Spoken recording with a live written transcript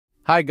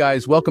Hi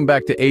guys, welcome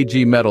back to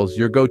AG Metals,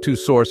 your go-to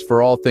source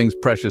for all things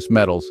precious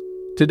metals.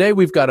 Today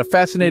we've got a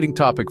fascinating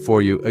topic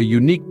for you, a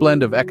unique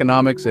blend of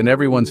economics and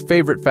everyone's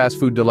favorite fast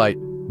food delight,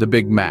 the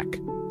Big Mac.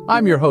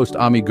 I'm your host,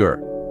 Ami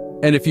Gur.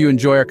 And if you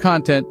enjoy our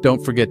content,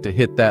 don't forget to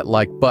hit that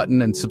like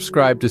button and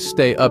subscribe to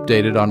stay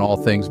updated on all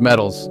things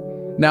metals.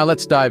 Now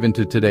let's dive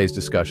into today's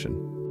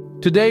discussion.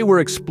 Today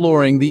we're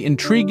exploring the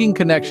intriguing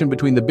connection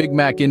between the Big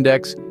Mac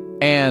Index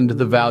and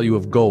the value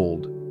of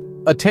gold.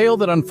 A tale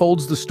that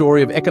unfolds the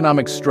story of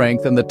economic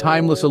strength and the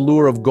timeless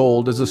allure of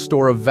gold as a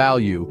store of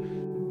value.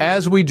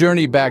 As we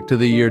journey back to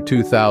the year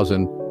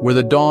 2000, where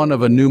the dawn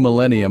of a new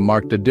millennium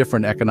marked a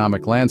different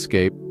economic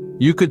landscape,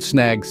 you could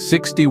snag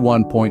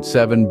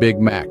 61.7 Big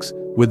Macs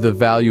with the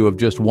value of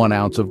just 1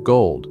 ounce of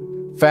gold.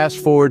 Fast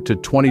forward to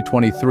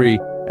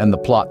 2023 and the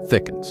plot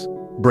thickens.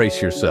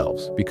 Brace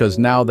yourselves, because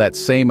now that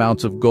same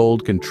ounce of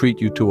gold can treat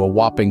you to a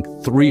whopping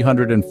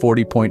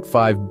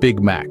 340.5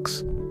 Big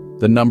Macs.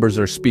 The numbers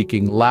are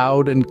speaking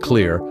loud and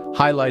clear,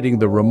 highlighting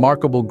the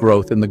remarkable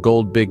growth in the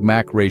gold Big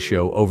Mac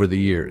ratio over the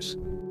years.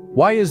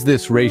 Why is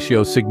this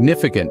ratio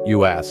significant,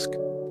 you ask?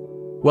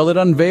 Well, it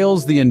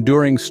unveils the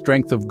enduring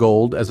strength of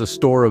gold as a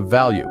store of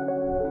value.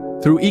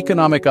 Through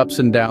economic ups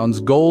and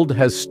downs, gold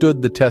has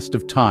stood the test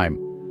of time,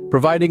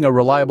 providing a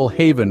reliable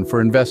haven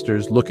for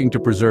investors looking to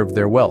preserve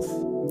their wealth.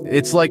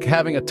 It's like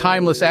having a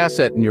timeless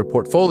asset in your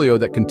portfolio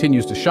that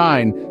continues to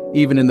shine,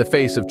 even in the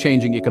face of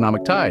changing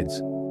economic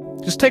tides.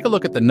 Just take a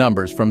look at the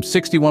numbers from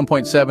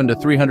 61.7 to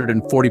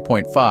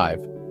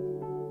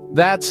 340.5.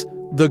 That's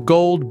the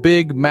gold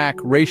Big Mac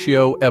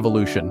ratio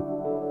evolution,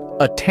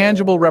 a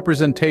tangible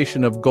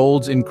representation of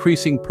gold's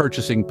increasing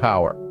purchasing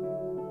power.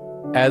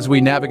 As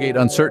we navigate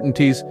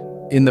uncertainties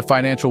in the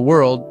financial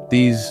world,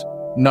 these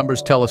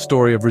numbers tell a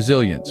story of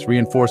resilience,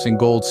 reinforcing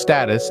gold's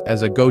status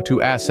as a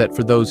go-to asset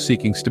for those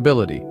seeking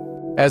stability.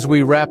 As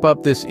we wrap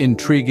up this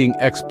intriguing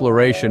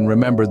exploration,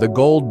 remember, the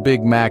gold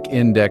Big Mac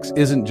Index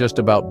isn't just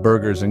about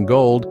burgers and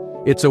gold,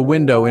 it's a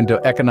window into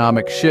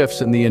economic shifts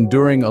and the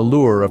enduring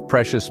allure of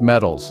precious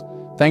metals.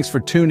 Thanks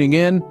for tuning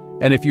in,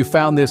 and if you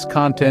found this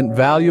content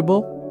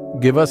valuable,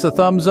 give us a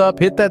thumbs up,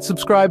 hit that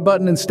subscribe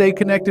button, and stay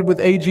connected with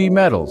AG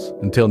Metals.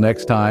 Until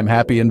next time,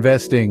 happy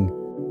investing.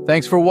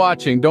 Thanks for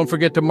watching. Don't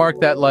forget to mark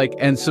that like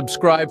and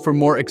subscribe for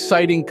more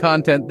exciting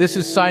content. This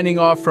is signing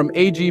off from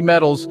AG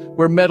Metals,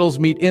 where metals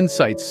meet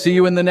insights. See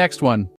you in the next one.